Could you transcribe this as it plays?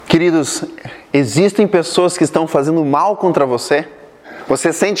Queridos, existem pessoas que estão fazendo mal contra você?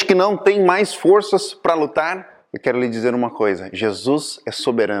 Você sente que não tem mais forças para lutar? Eu quero lhe dizer uma coisa: Jesus é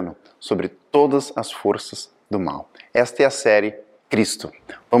soberano sobre todas as forças do mal. Esta é a série Cristo.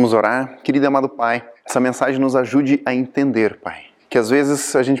 Vamos orar? Querido e amado Pai, essa mensagem nos ajude a entender, Pai, que às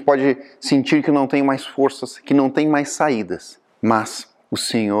vezes a gente pode sentir que não tem mais forças, que não tem mais saídas, mas o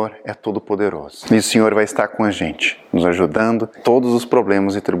Senhor é todo-poderoso. E o Senhor vai estar com a gente, nos ajudando em todos os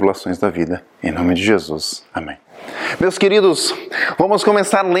problemas e tribulações da vida. Em nome de Jesus. Amém. Meus queridos, vamos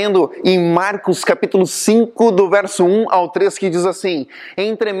começar lendo em Marcos capítulo 5, do verso 1 ao 3, que diz assim: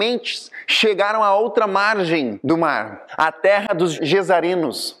 Entre mentes chegaram à outra margem do mar, a terra dos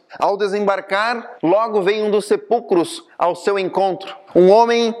Gesarenos. Ao desembarcar, logo veio um dos sepulcros ao seu encontro, um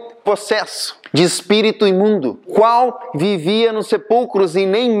homem possesso de espírito imundo, qual vivia nos sepulcros e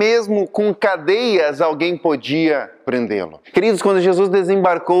nem mesmo com cadeias alguém podia prendê-lo. Queridos, quando Jesus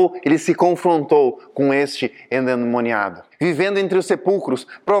desembarcou, ele se confrontou com este endemoniado, vivendo entre os sepulcros,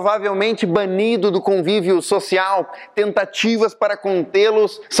 provavelmente banido do convívio social. Tentativas para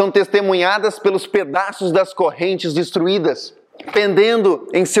contê-los são testemunhadas pelos pedaços das correntes destruídas, pendendo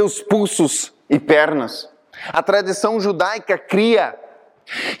em seus pulsos e pernas. A tradição judaica cria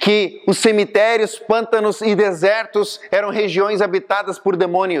que os cemitérios, pântanos e desertos eram regiões habitadas por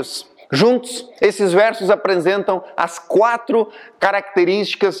demônios. Juntos, esses versos apresentam as 4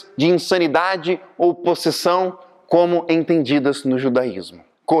 características de insanidade ou possessão como entendidas no judaísmo: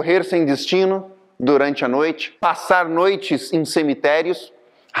 correr sem destino durante a noite, passar noites em cemitérios,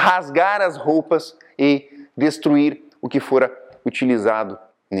 rasgar as roupas e destruir o que fora utilizado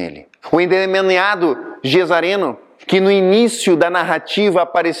nele. O endemoniado Gesareno, que no início da narrativa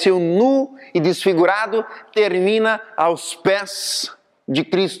apareceu nu e desfigurado, termina aos pés de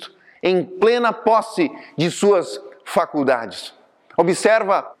Cristo, em plena posse de suas faculdades.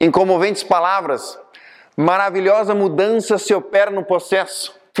 Observa em comoventes palavras: maravilhosa mudança se opera no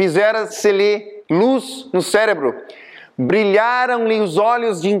possesso, fizera-se-lhe luz no cérebro, brilharam-lhe os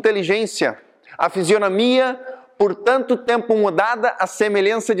olhos de inteligência, a fisionomia, por tanto tempo mudada à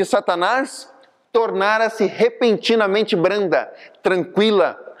semelhança de Satanás, tornara-se repentinamente branda,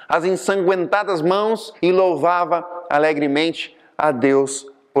 tranquila, as ensanguentadas mãos, e louvava alegremente a Deus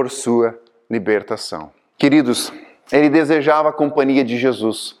por sua libertação. Queridos, ele desejava a companhia de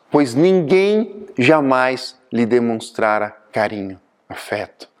Jesus, pois ninguém jamais lhe demonstrara carinho,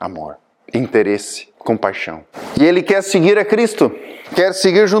 afeto, amor, interesse, compaixão. E ele quer seguir a Cristo, quer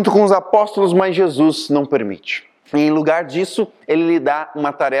seguir junto com os apóstolos, mas Jesus não permite. Em lugar disso, ele lhe dá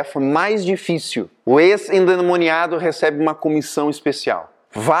uma tarefa mais difícil. O ex-endemoniado recebe uma comissão especial.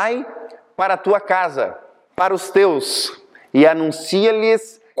 Vai para a tua casa, para os teus, e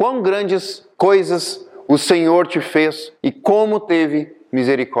anuncia-lhes quão grandes coisas o Senhor te fez e como teve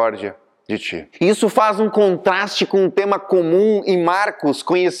misericórdia de ti. Isso faz um contraste com um tema comum em Marcos,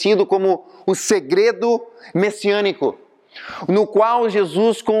 conhecido como o segredo messiânico, no qual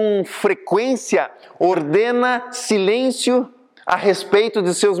Jesus com frequência ordena silêncio a respeito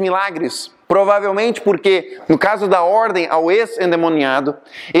de seus milagres. Provavelmente porque, no caso da ordem ao ex-endemoniado,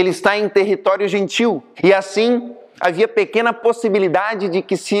 ele está em território gentil, e assim havia pequena possibilidade de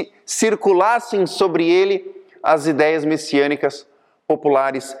que se circulassem sobre ele as ideias messiânicas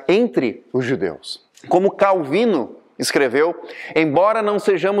populares entre os judeus. Como Calvino escreveu: embora não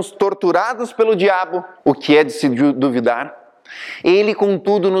sejamos torturados pelo diabo, o que é de se duvidar, ele,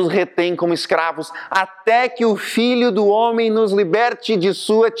 contudo, nos retém como escravos, até que o Filho do Homem nos liberte de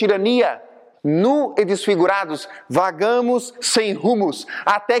sua tirania. Nu e desfigurados, vagamos sem rumos,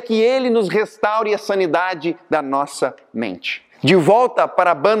 até que ele nos restaure a sanidade da nossa mente. De volta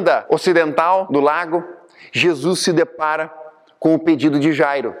para a banda ocidental do lago, Jesus se depara com o pedido de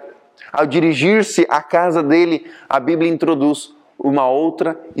Jairo. Ao dirigir-se à casa dele, a Bíblia introduz uma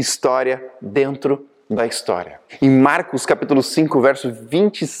outra história dentro da história. Em Marcos capítulo 5, versos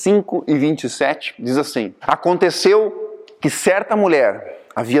 25 e 27, diz assim: Aconteceu que certa mulher,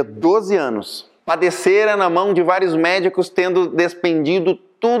 havia 12 anos, padecera na mão de vários médicos, tendo despendido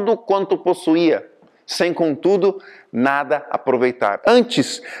tudo quanto possuía, sem contudo nada aproveitar.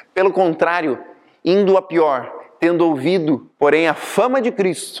 Antes, pelo contrário, indo a pior, tendo ouvido, porém, a fama de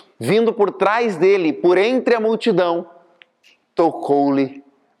Cristo, vindo por trás dele, por entre a multidão, tocou-lhe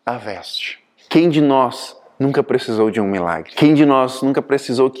a veste. Quem de nós nunca precisou de um milagre? Quem de nós nunca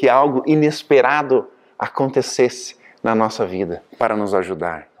precisou que algo inesperado acontecesse na nossa vida para nos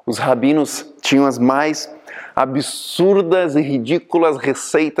ajudar? Os rabinos tinham as mais absurdas e ridículas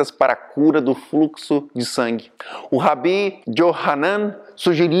receitas para a cura do fluxo de sangue. O rabi Johanan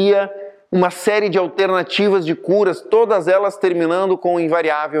sugeria uma série de alternativas de curas, todas elas terminando com o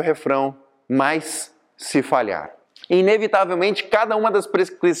invariável refrão: mas se falhar. Inevitavelmente, cada uma das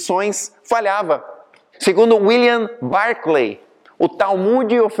prescrições falhava. Segundo William Barclay, o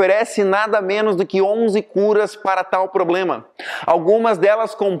Talmud oferece nada menos do que 11 curas para tal problema. Algumas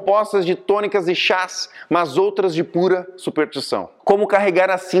delas compostas de tônicas e chás, mas outras de pura superstição. Como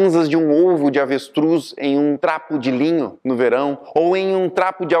carregar as cinzas de um ovo de avestruz em um trapo de linho no verão, ou em um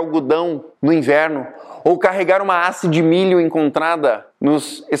trapo de algodão no inverno, ou carregar uma haste de milho encontrada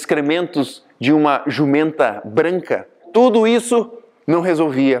nos excrementos de uma jumenta branca. Tudo isso não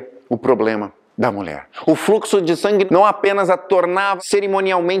resolvia o problema da mulher. O fluxo de sangue não apenas a tornava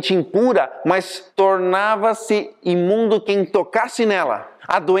cerimonialmente impura, mas tornava-se imundo quem tocasse nela.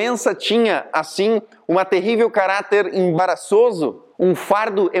 A doença tinha, assim, um terrível caráter embaraçoso, um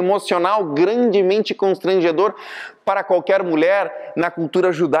fardo emocional grandemente constrangedor para qualquer mulher na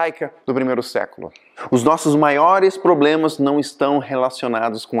cultura judaica do primeiro século. Os nossos maiores problemas não estão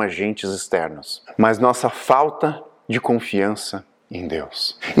relacionados com agentes externos, mas nossa falta de confiança em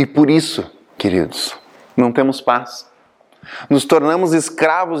Deus. E por isso, queridos, não temos paz. Nos tornamos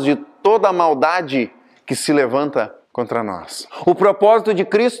escravos de toda a maldade que se levanta contra nós. O propósito de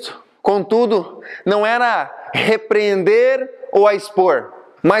Cristo, contudo, não era repreender ou a expor,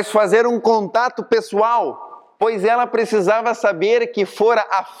 mas fazer um contato pessoal, pois ela precisava saber que fora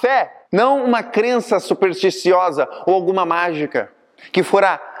a fé, não uma crença supersticiosa ou alguma mágica, que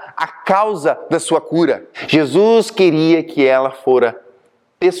fora a causa da sua cura. Jesus queria que ela fora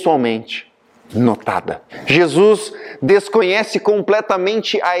pessoalmente notada. Jesus desconhece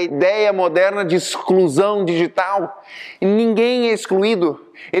completamente a ideia moderna de exclusão digital. Ninguém é excluído.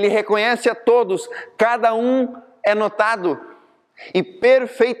 Ele reconhece a todos. Cada um é notado e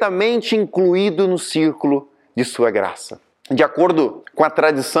perfeitamente incluído no círculo de sua graça. De acordo com a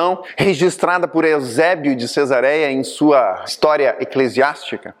tradição registrada por Eusébio de Cesareia em sua história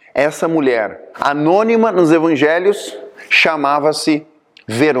eclesiástica, essa mulher, anônima nos evangelhos, chamava-se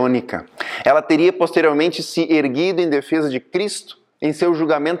Verônica. Ela teria posteriormente se erguido em defesa de Cristo. Em seu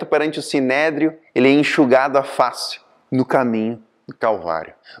julgamento perante o Sinédrio, ele é enxugado a face no caminho do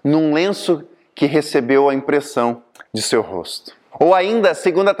Calvário, num lenço que recebeu a impressão de seu rosto. Ou ainda,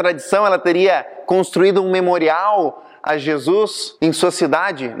 segundo a tradição, ela teria construído um memorial a Jesus em sua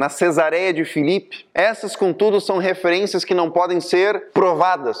cidade, na Cesareia de Filipe. Essas, contudo, são referências que não podem ser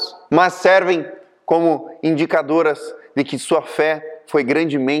provadas, mas servem como indicadoras de que sua fé foi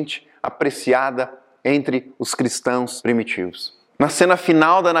grandemente apreciada entre os cristãos primitivos. Na cena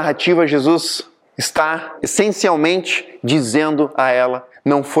final da narrativa, Jesus está essencialmente dizendo a ela: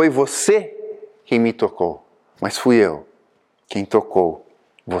 não foi você quem me tocou, mas fui eu quem tocou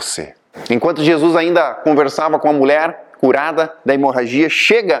você. Enquanto Jesus ainda conversava com a mulher curada da hemorragia,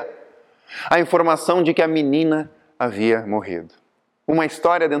 chega a informação de que a menina havia morrido. Uma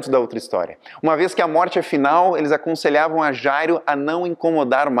história dentro da outra história. Uma vez que a morte é final, eles aconselhavam a Jairo a não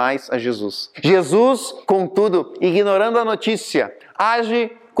incomodar mais a Jesus. Jesus, contudo, ignorando a notícia,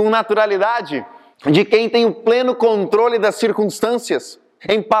 age com naturalidade de quem tem o pleno controle das circunstâncias.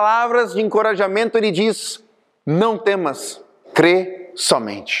 Em palavras de encorajamento, ele diz: não temas, crê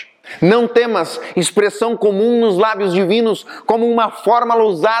somente. Não temas, expressão comum nos lábios divinos, como uma fórmula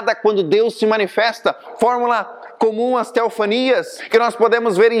usada quando Deus se manifesta, fórmula comum às teofanias, que nós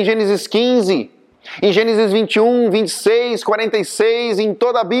podemos ver em Gênesis 15, em Gênesis 21, 26, 46, em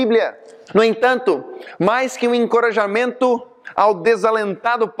toda a Bíblia. No entanto, mais que um encorajamento ao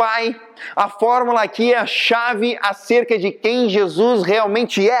desalentado pai, a fórmula aqui é a chave acerca de quem Jesus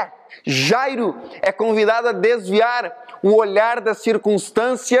realmente é. Jairo é convidado a desviar o olhar das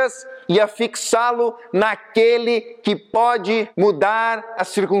circunstâncias e a fixá-lo naquele que pode mudar as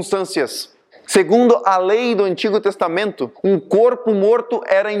circunstâncias. Segundo a lei do Antigo Testamento, um corpo morto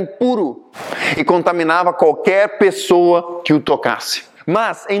era impuro e contaminava qualquer pessoa que o tocasse.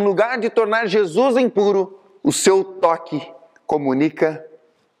 Mas, em lugar de tornar Jesus impuro, o seu toque comunica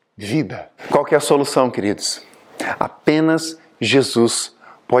vida. Qual que é a solução, queridos? Apenas Jesus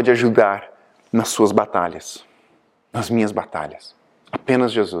pode ajudar nas suas batalhas, nas minhas batalhas.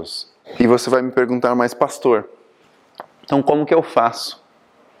 Apenas Jesus. E você vai me perguntar: mas pastor, então como que eu faço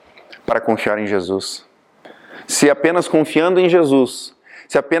para confiar em Jesus? Se apenas confiando em Jesus,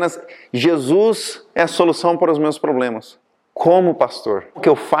 se apenas Jesus é a solução para os meus problemas, como, pastor? O que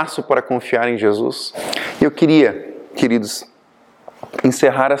eu faço para confiar em Jesus? Eu queria, queridos,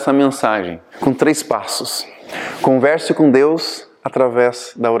 encerrar essa mensagem com 3 passos. Converse com Deus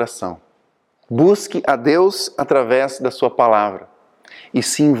através da oração. Busque a Deus através da sua palavra e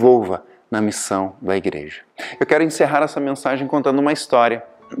se envolva na missão da igreja. Eu quero encerrar essa mensagem contando uma história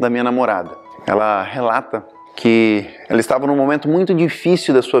da minha namorada. Ela relata que ela estava num momento muito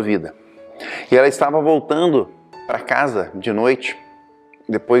difícil da sua vida. E ela estava voltando para casa de noite,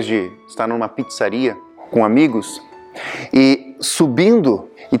 depois de estar numa pizzaria com amigos, e subindo,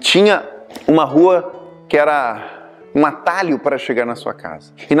 e tinha uma rua que era um atalho para chegar na sua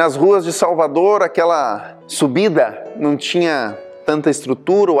casa. E nas ruas de Salvador, aquela subida não tinha tanta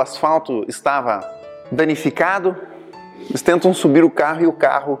estrutura, o asfalto estava danificado. Eles tentam subir o carro e o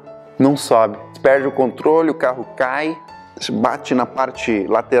carro não sobe. Perde o controle, o carro cai, bate na parte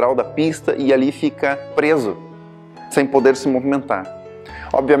lateral da pista e ali fica preso, sem poder se movimentar.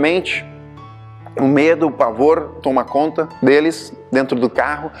 Obviamente, o medo, o pavor toma conta deles dentro do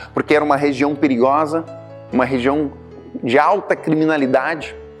carro, porque era uma região perigosa, uma região de alta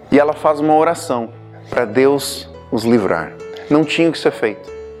criminalidade, e ela faz uma oração para Deus os livrar. Não tinha o que ser feito.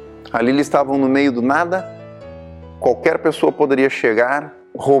 Ali eles estavam no meio do nada, qualquer pessoa poderia chegar,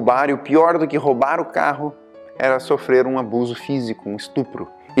 roubar, e o pior do que roubar o carro era sofrer um abuso físico, um estupro.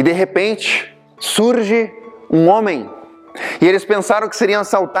 E de repente surge um homem, e eles pensaram que seriam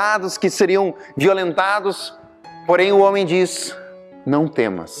assaltados, que seriam violentados, porém o homem diz: não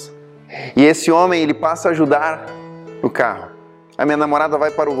temas. E esse homem, ele passa a ajudar o carro. A minha namorada vai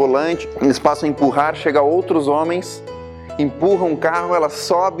para o volante, eles passam a empurrar, chegam outros homens, empurram o carro, ela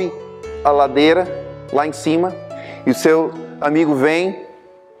sobe a ladeira lá em cima, e o seu amigo vem,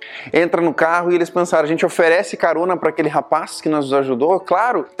 entra no carro, e eles pensaram: a gente oferece carona para aquele rapaz que nos ajudou?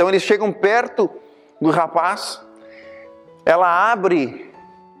 Claro. Então eles chegam perto do rapaz, ela abre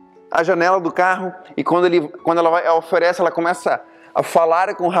a janela do carro, e quando ela oferece, ela começa a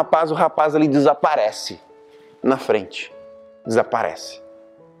falar com o rapaz ali desaparece na frente, desaparece.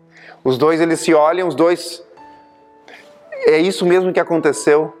 Os dois, eles se olham, os dois: é isso mesmo que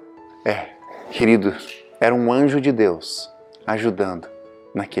aconteceu? É, querido, era um anjo de Deus ajudando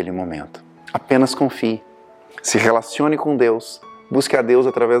naquele momento. Apenas confie, se relacione com Deus, busque a Deus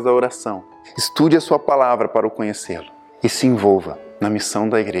através da oração, estude a sua palavra para o conhecê-lo e se envolva na missão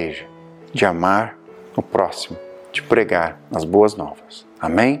da igreja de amar o próximo, de pregar as boas novas.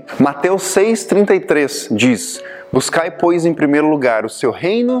 Amém? Mateus 6,33 diz: buscai, pois, em primeiro lugar o seu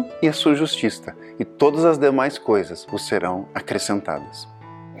reino e a sua justiça, e todas as demais coisas vos serão acrescentadas.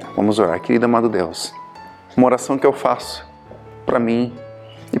 Vamos orar. Querido amado Deus, uma oração que eu faço para mim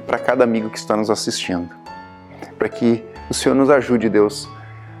e para cada amigo que está nos assistindo, para que o Senhor nos ajude, Deus,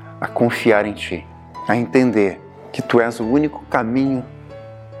 a confiar em Ti, a entender que Tu és o único caminho,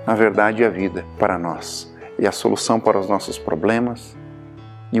 a verdade e a vida para nós, e a solução para os nossos problemas,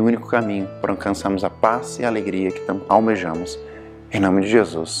 e o único caminho para alcançarmos a paz e a alegria que almejamos. Em nome de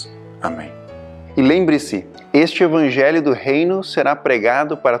Jesus. Amém. E lembre-se, este Evangelho do Reino será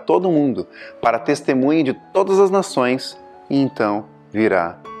pregado para todo mundo, para testemunho de todas as nações, e então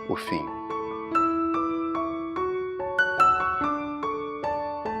virá o fim.